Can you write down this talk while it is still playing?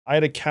I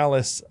had a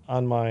callus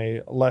on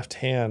my left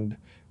hand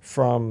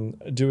from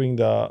doing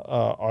the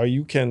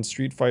Ryuken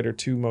Street Fighter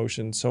 2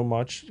 motion so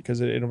much because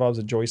it involves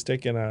a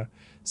joystick and a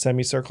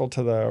semicircle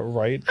to the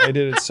right. I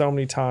did it so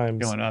many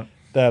times Going up.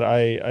 that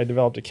I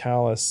developed a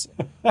callus.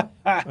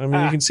 I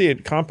mean, you can see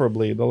it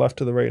comparably, the left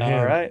to the right hand.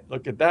 All right,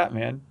 look at that,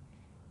 man.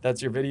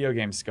 That's your video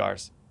game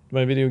scars.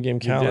 My video game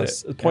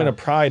callus. it. Point of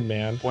pride,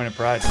 man. Point of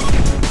pride.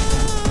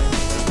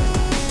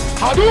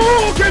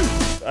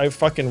 Hadouken! I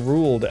fucking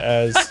ruled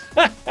as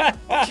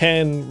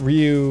Ken,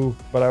 Ryu,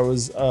 but I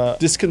was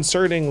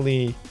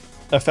disconcertingly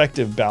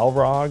effective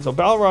Balrog. So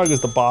Balrog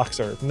is the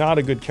boxer, not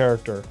a good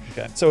character.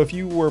 Okay. So if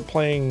you were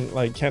playing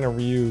like Ken or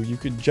Ryu, you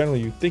could generally,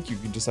 you think you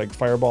could just like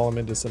fireball him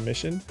into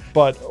submission.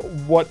 But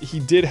what he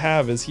did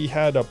have is he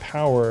had a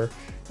power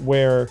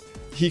where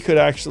he could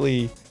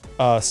actually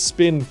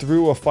spin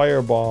through a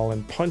fireball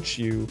and punch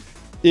you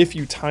if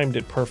you timed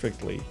it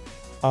perfectly.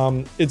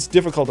 It's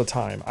difficult to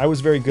time. I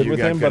was very good with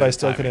him, but I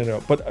still couldn't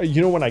know. But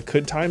you know when I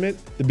could time it?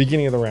 The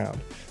beginning of the round.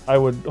 I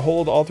would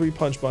hold all 3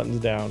 punch buttons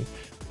down,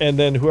 and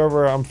then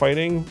whoever I'm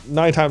fighting,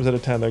 9 times out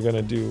of 10, they're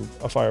gonna do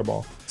a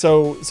fireball.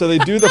 So they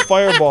do the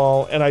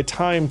fireball, and I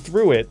time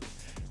through it.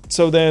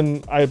 So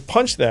then I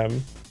punch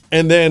them,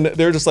 and then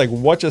they're just like,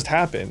 "What just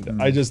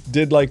happened?" I just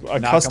did like a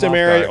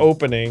customary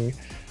opening,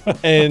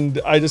 and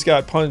I just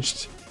got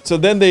punched. So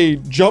then they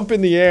jump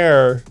in the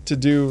air to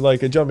do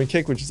like a jumping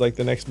kick, which is like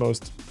the next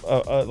most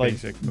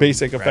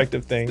basic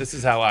effective thing. This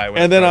is how I would.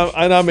 And then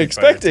I'm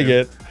expecting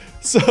it.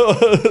 So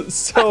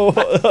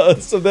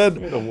then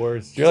you're the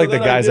worst. You're like the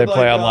guys I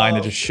play online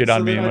that just shit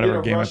on me in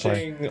whatever game I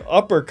play.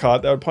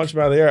 Uppercut that would punch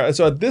me out of the air. And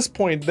so at this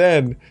point,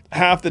 then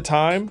half the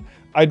time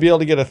I'd be able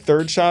to get a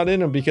third shot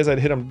in, and because I'd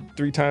hit them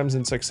 3 times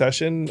in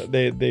succession,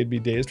 they'd be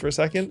dazed for a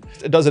second.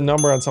 It does a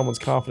number on someone's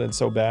confidence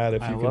so bad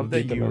if you can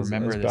beat them as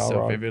remember this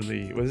so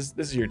vividly. Was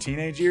this is your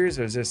teenage years,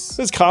 or is this?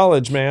 This is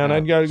college, man.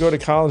 I'd got to go to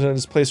college and I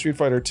just play Street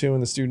Fighter 2 in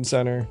the student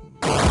center.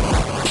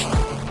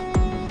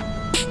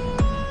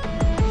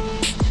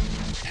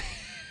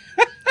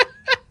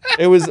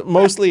 It was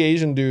mostly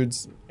Asian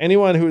dudes.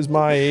 Anyone who is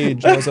my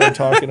age knows what I'm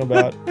talking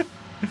about.